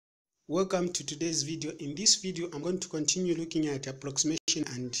Welcome to today's video. In this video, I'm going to continue looking at approximation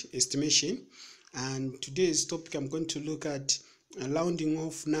and estimation. And today's topic, I'm going to look at rounding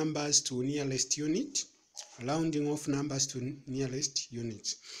off numbers to nearest unit. Rounding off numbers to nearest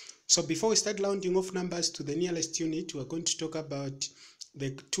units. So before we start rounding off numbers to the nearest unit, we're going to talk about the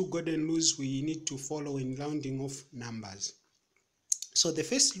two golden rules we need to follow in rounding off numbers. So the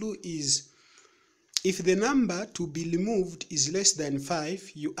first rule is, if the number to be removed is less than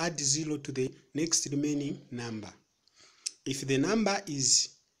 5, you add 0 to the next remaining number. If the number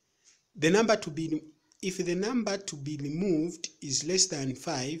to be removed is less than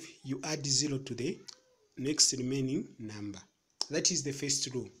 5, you add 0 to the next remaining number. That is the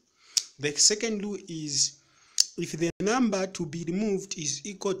first rule. The second rule is, if the number to be removed is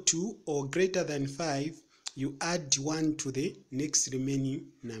equal to or greater than 5, you add 1 to the next remaining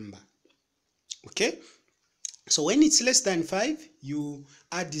number. Okay, so when it's less than 5, you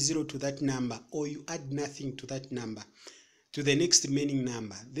add 0 to that number, or you add nothing to that number, to the next remaining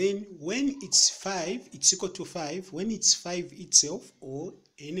number. Then when it's 5, it's equal to 5. When it's 5 itself, or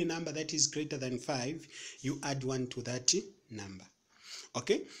any number that is greater than 5, you add 1 to that number.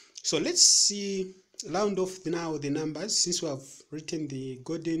 Okay, so let's see, round off now the numbers. Since we have written the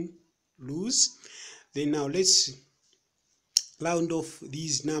golden rules, then now let's round off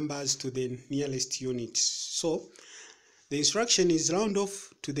these numbers to the nearest units. So the instruction is round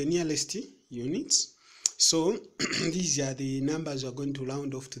off to the nearest units. So these are the numbers we're going to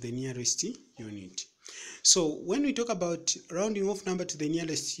round off to the nearest unit. So when we talk about rounding off number to the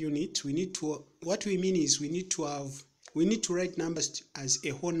nearest unit, we need to write numbers as a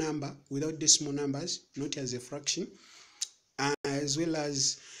whole number without decimal numbers, not as a fraction, as well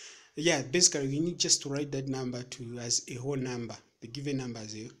as, basically we need just to write that number as a whole number, the given number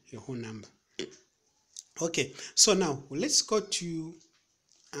as a whole number. Okay, so now let's go to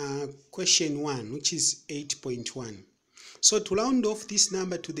question 1, which is 8.1. So to round off this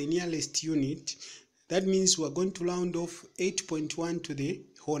number to the nearest unit, that means we're going to round off 8.1 to the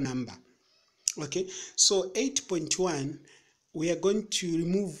whole number. Okay, so 8.1, we are going to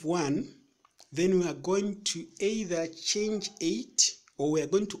remove 1, then we are going to either change 8, or we are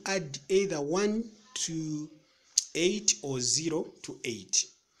going to add either 1 to 8 or 0 to 8.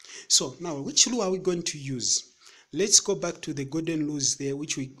 So now, which rule are we going to use? Let's go back to the golden rules there,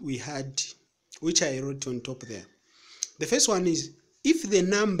 which we had, which I wrote on top there. The first one is, if the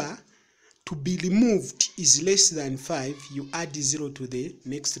number to be removed is less than 5, you add 0 to the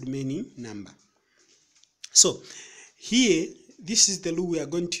next remaining number. So here, this is the rule we are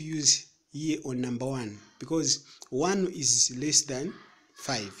going to use here on number 1, because 1 is less than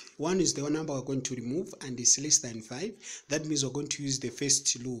 5. 1 is the number we're going to remove, and it's less than 5. That means we're going to use the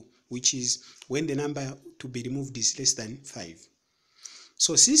first rule, which is when the number to be removed is less than 5.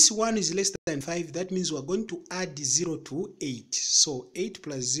 So since 1 is less than 5, that means we're going to add 0 to 8. So 8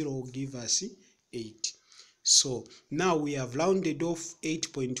 plus 0 will give us 8. So now we have rounded off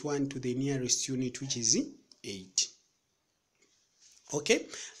 8.1 to the nearest unit, which is 8. Okay,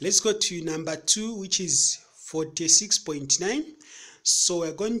 let's go to number 2, which is 46.9. So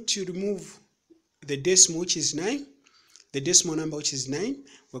we're going to remove the decimal, which is 9, the decimal number, which is 9.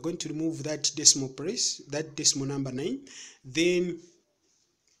 We're going to remove that decimal place, that decimal number 9. Then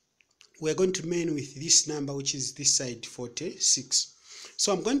we're going to remain with this number, which is this side, 46.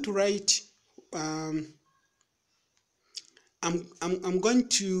 So I'm going to write, I'm going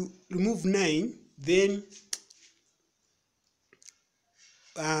to remove 9, then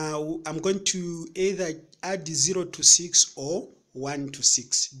I'm going to either add 0 to 6 or 1 to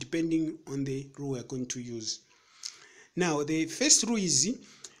 6, depending on the rule we're going to use. Now, the first rule is,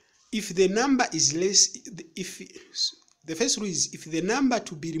 if the number is less, if the number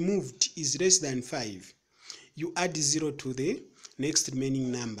to be removed is less than 5, you add 0 to the next remaining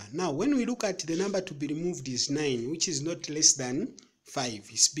number. Now, when we look at the number to be removed is 9, which is not less than 5,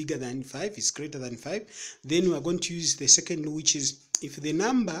 it's bigger than 5, it's greater than 5, then we are going to use the second rule, which is, if the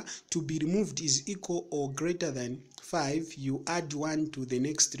number to be removed is equal or greater than 5, you add 1 to the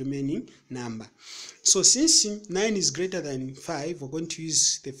next remaining number. So since 9 is greater than 5, we're going to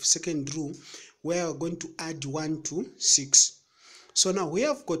use the second rule, where we're going to add 1 to 6. So now we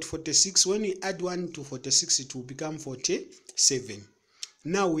have got 46. When we add 1 to 46, it will become 47.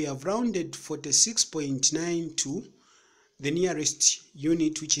 Now we have rounded 46.9 to the nearest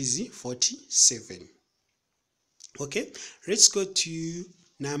unit, which is 47. Okay, let's go to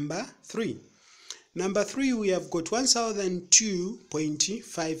number 3. Number 3, we have got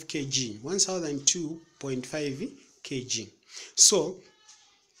 1002.5 kg. 1002.5 kg. So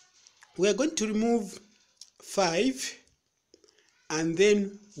we are going to remove 5 and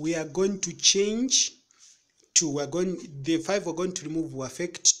then we are going to change to, the 5 we're going to remove will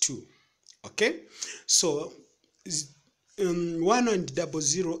affect 2. Okay, so 1 and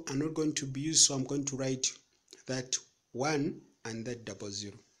 00 are not going to be used, so I'm going to write that 1 and that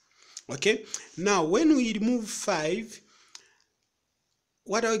 00. Okay, now when we remove 5,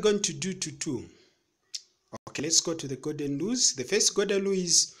 what are we going to do to 2? Okay, let's go to the golden rules. The first golden rule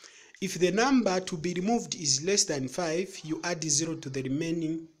is, if the number to be removed is less than 5, you add 0 to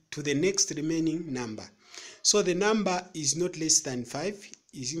the next remaining number. So the number is not less than 5,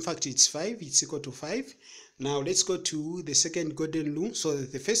 in fact it's 5, it's equal to 5. Now let's go to the second golden rule. So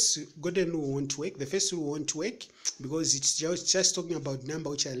the first golden rule won't work, the first rule won't work because it's just talking about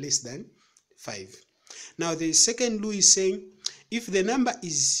numbers which are less than 5. Now the second rule is saying, if the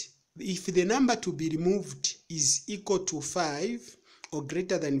number to be removed is equal to 5 or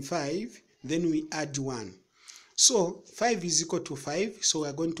greater than 5, then we add 1. So 5 is equal to 5, so we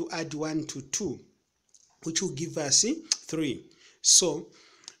are going to add 1 to 2, which will give us 3. So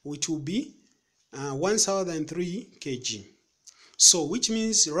which will be 1003 kg. So which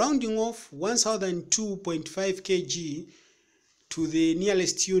means rounding off 1002.5 kg to the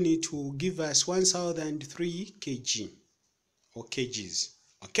nearest unit will give us 1003 kg or kgs.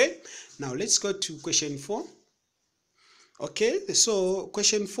 Okay, now let's go to question 4. Okay, so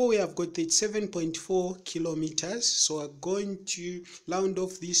question 4, we have got 37.4 kilometers. So we're going to round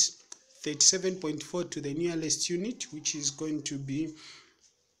off this 37.4 to the nearest unit, which is going to be,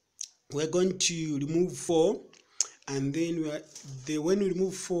 we're going to remove 4, and then when we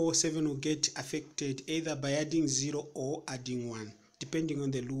remove 4, 7 will get affected either by adding 0 or adding 1, depending on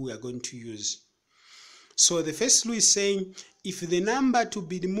the rule we are going to use. So the first rule is saying, if the number to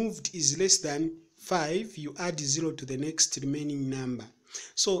be removed is less than 5, you add 0 to the next remaining number.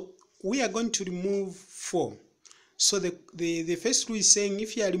 So we are going to remove 4. So the first rule is saying,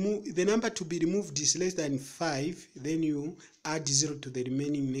 if the number to be removed is less than 5, then you add 0 to the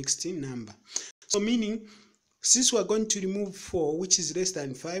remaining next number. So meaning, since we are going to remove 4, which is less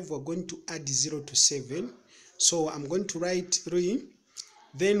than 5, we're going to add 0 to 7. So I'm going to write 3.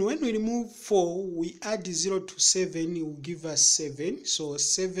 Then when we remove 4, we add 0 to 7, it will give us 7. So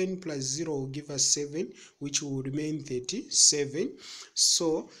 7 plus 0 will give us 7, which will remain 37.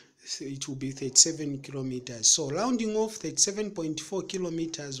 So it will be 37 kilometers. So rounding off 37.4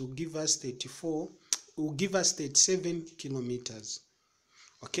 kilometers will give us 37 kilometers.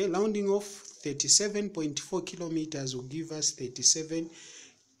 Okay, rounding off 37.4 kilometers will give us 37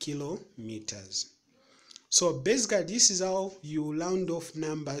 kilometers. So basically, this is how you round off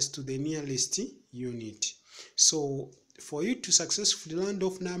numbers to the nearest unit. So for you to successfully round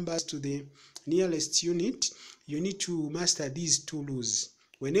off numbers to the nearest unit, you need to master these 2 rules.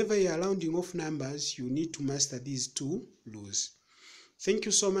 Whenever you are rounding off numbers, you need to master these 2 rules. Thank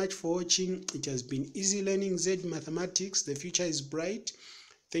you so much for watching. It has been easy learning zed-Mathematics. The future is bright.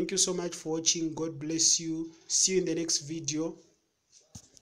 Thank you so much for watching. God bless you. See you in the next video.